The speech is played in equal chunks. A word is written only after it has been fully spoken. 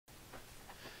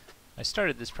I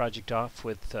started this project off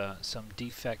with some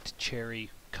defect cherry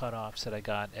cutoffs that I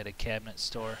got at a cabinet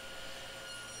store,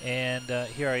 and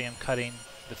here I am cutting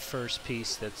the first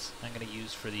piece that's I'm going to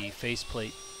use for the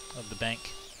faceplate of the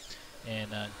bank, and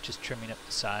just trimming up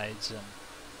the sides. And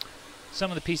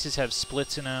some of the pieces have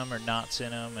splits in them or knots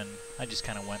in them, and I just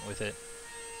kind of went with it.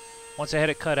 Once I had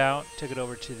it cut out, took it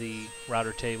over to the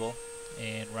router table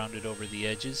and rounded over the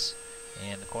edges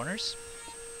and the corners.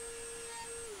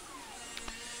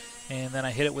 And then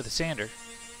I hit it with a sander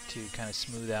to kind of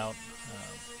smooth out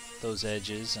those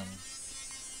edges, and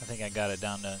I think I got it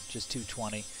down to just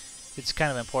 220. It's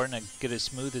kind of important to get as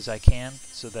smooth as I can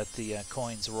so that the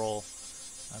coins roll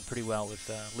pretty well with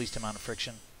least amount of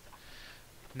friction.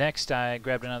 Next, I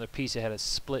grabbed another piece that had a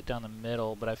split down the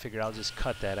middle, but I figured I'll just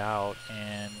cut that out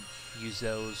and use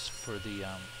those for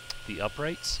the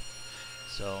uprights.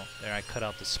 So there, I cut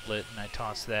out the split and I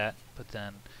tossed that, but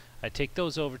then I take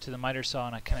those over to the miter saw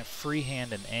and I kind of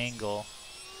freehand an angle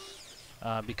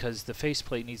because the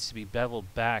faceplate needs to be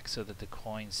beveled back so that the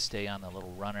coins stay on the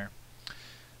little runner.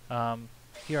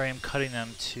 Here I am cutting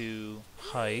them to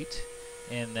height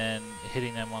and then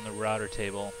hitting them on the router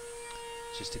table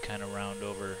just to kind of round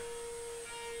over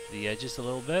the edges a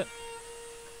little bit.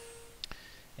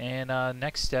 And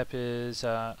next step is,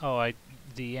 the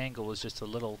angle was just a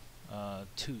little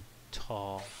too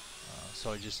tall.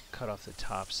 So I just cut off the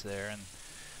tops there, and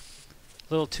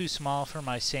a little too small for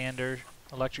my sander,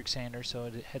 electric sander, so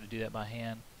I had to do that by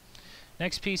hand.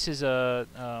 Next piece is the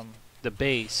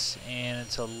base, and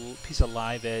it's a piece of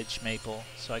live edge maple.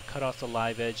 So I cut off the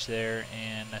live edge there,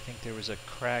 and I think there was a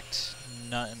cracked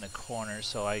nut in the corner,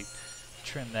 so I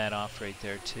trimmed that off right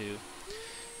there too.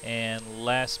 And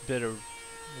last bit of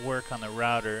work on the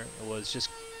router was just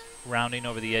rounding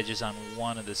over the edges on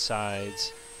one of the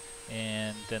sides,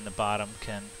 and then the bottom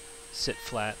can sit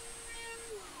flat.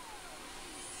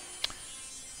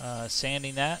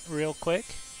 Sanding that real quick,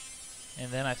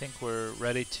 and then I think we're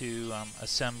ready to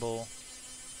assemble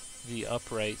the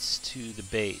uprights to the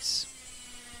base.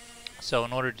 So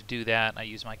in order to do that, I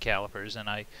use my calipers and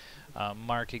I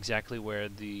mark exactly where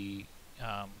the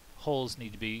holes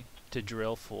need to be to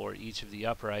drill for each of the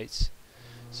uprights.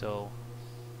 So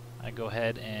I go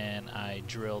ahead and I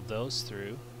drill those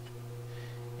through,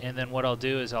 and then what I'll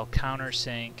do is I'll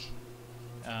countersink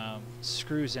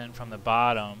screws in from the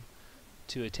bottom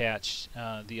to attach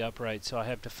the upright. So I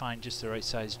have to find just the right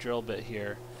size drill bit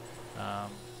here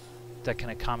that can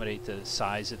accommodate the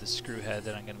size of the screw head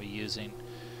that I'm going to be using.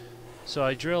 So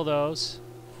I drill those,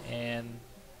 and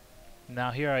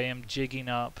now here I am jigging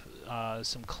up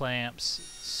some clamps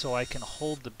so I can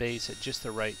hold the base at just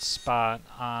the right spot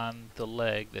on the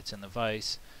leg that's in the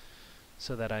vise,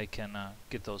 so that I can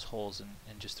get those holes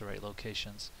in just the right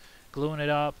locations. Gluing it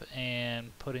up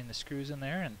and putting the screws in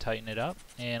there and tighten it up,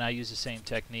 and I use the same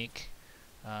technique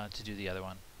to do the other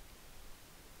one.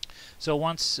 So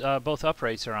once both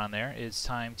uprights are on there, it's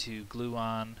time to glue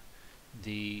on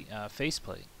the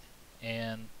faceplate,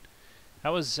 and that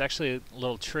was actually a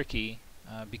little tricky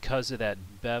because of that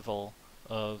bevel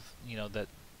of, that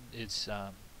it's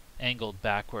angled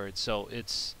backwards, so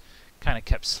it's kind of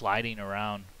kept sliding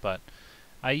around. But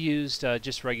I used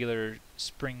just regular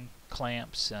spring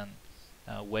clamps and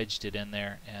wedged it in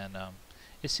there, and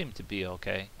it seemed to be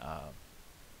okay.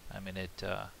 I mean,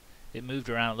 it moved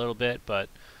around a little bit, but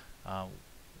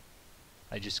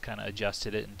I just kind of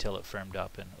adjusted it until it firmed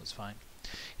up, and it was fine.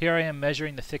 Here I am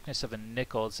measuring the thickness of a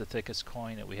nickel. It's the thickest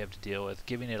coin that we have to deal with,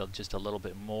 giving it just a little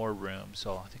bit more room.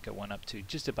 So I think I went up to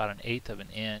just about 1/8 of an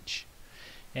inch.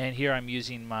 And here I'm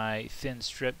using my thin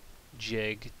strip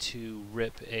jig to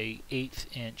rip a 1/8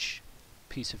 inch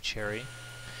piece of cherry,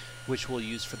 which we'll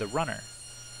use for the runner.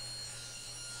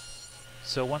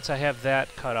 So once I have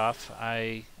that cut off,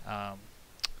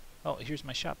 oh, here's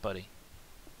my shop buddy.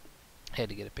 I had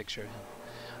to get a picture of him.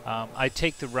 I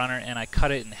take the runner and I cut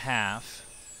it in half,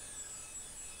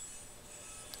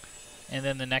 and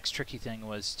then the next tricky thing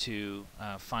was to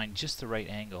find just the right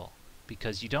angle,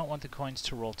 because you don't want the coins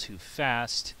to roll too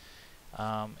fast,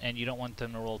 and you don't want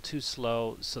them to roll too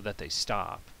slow so that they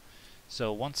stop.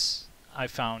 So once I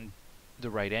found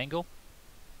the right angle,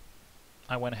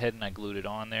 I went ahead and I glued it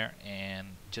on there,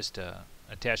 and just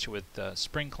attached it with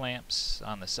spring clamps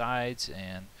on the sides,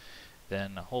 and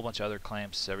then a whole bunch of other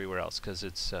clamps everywhere else, because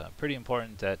it's pretty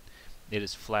important that it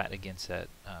is flat against that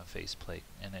faceplate,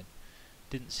 and it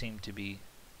didn't seem to be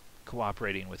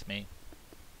cooperating with me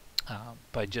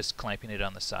by just clamping it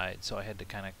on the side, so I had to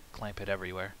kind of clamp it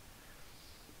everywhere.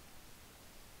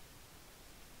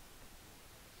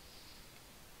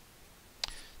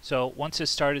 So once it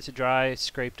started to dry, I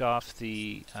scraped off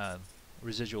the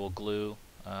residual glue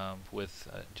with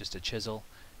just a chisel.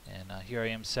 And here I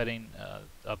am setting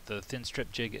up the thin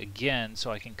strip jig again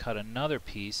so I can cut another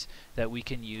piece that we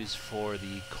can use for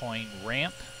the coin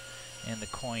ramp and the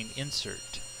coin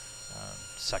insert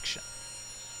section.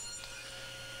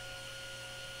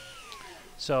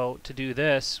 So to do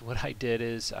this, what I did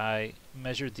is I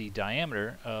measured the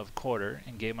diameter of a quarter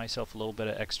and gave myself a little bit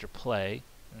of extra play,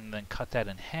 and then cut that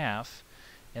in half,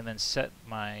 and then set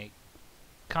my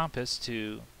compass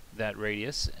to that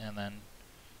radius, and then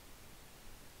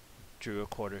drew a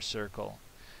quarter circle.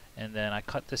 And then I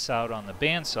cut this out on the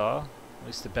bandsaw, at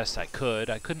least the best I could.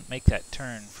 I couldn't make that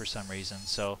turn for some reason,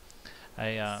 so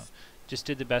I just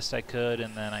did the best I could,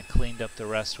 and then I cleaned up the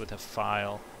rest with a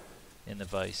file in the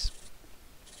vise.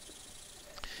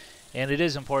 And it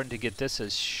is important to get this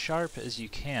as sharp as you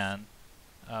can,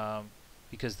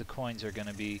 because the coins are going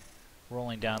to be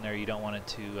rolling down there. You don't want it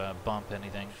to bump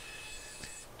anything.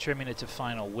 Trimming it to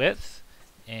final width,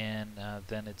 and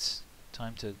then it's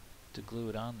time to glue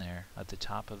it on there at the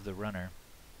top of the runner.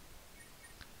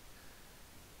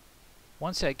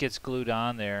 Once that gets glued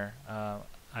on there,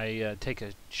 I take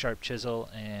a sharp chisel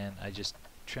and I just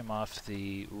trim off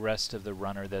the rest of the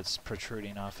runner that's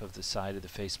protruding off of the side of the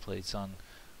faceplates on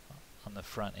the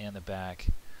front and the back,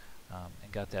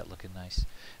 and got that looking nice.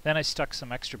 Then I stuck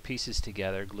some extra pieces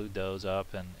together, glued those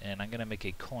up, and I'm going to make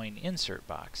a coin insert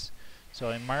box. So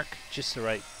I mark just the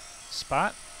right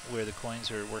spot where the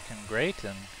coins are working great,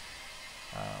 and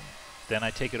then I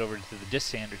take it over to the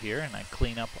disc sander here and I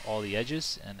clean up all the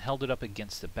edges and held it up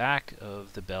against the back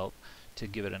of the belt to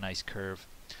give it a nice curve.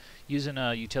 Using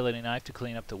a utility knife to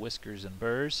clean up the whiskers and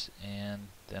burrs, and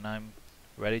then I'm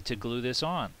ready to glue this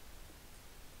on.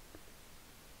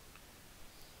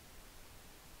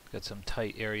 Got some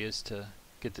tight areas to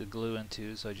get the glue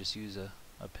into, so I just use a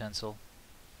pencil.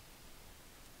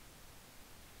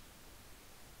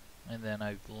 And then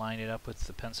I line it up with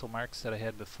the pencil marks that I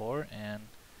had before and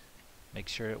make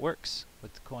sure it works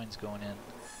with the coins going in.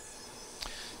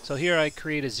 So here I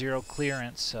create a zero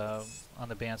clearance on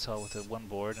the bandsaw with one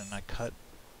board, and I cut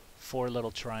 4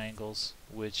 little triangles,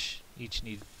 which each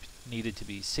needed to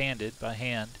be sanded by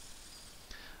hand.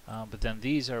 But then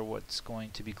these are what's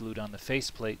going to be glued on the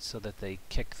faceplate so that they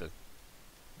kick the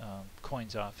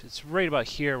coins off. It's right about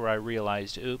here where I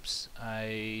realized, oops,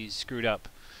 I screwed up.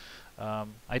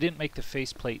 I didn't make the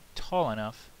faceplate tall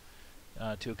enough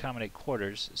to accommodate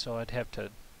quarters, so I'd have to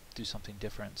do something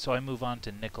different. So I move on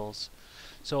to nickels.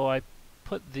 So I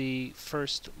put the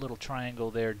first little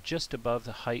triangle there just above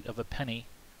the height of a penny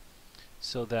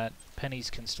so that pennies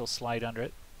can still slide under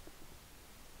it.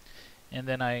 And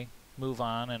then I move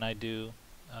on and I do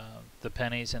the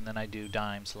pennies, and then I do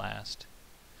dimes last.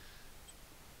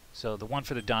 So the one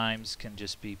for the dimes can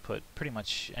just be put pretty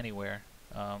much anywhere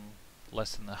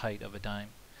less than the height of a dime.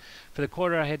 For the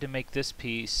quarter, I had to make this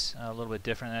piece a little bit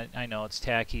different. I know it's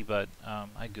tacky, but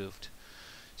I goofed.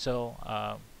 So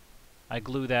I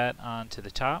glue that onto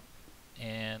the top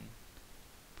and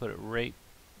put it right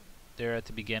there at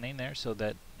the beginning there so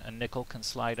that a nickel can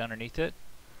slide underneath it.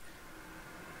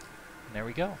 And there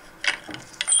we go.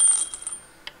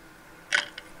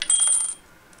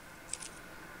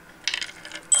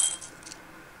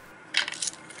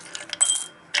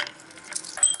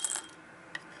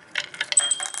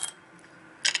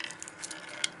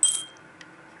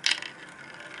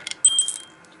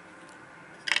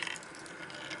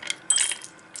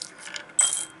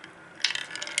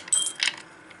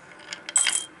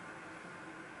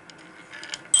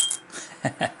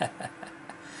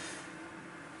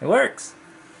 It works.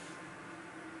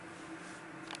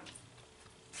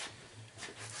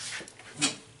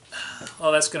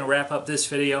 Well, that's going to wrap up this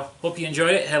video. Hope you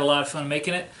enjoyed it. Had a lot of fun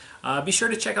making it. Be sure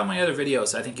to check out my other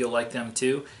videos. I think you'll like them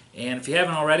too. And if you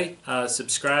haven't already,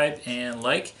 subscribe and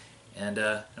like, and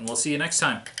we'll see you next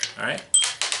time. All right?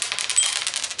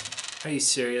 Are you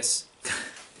serious?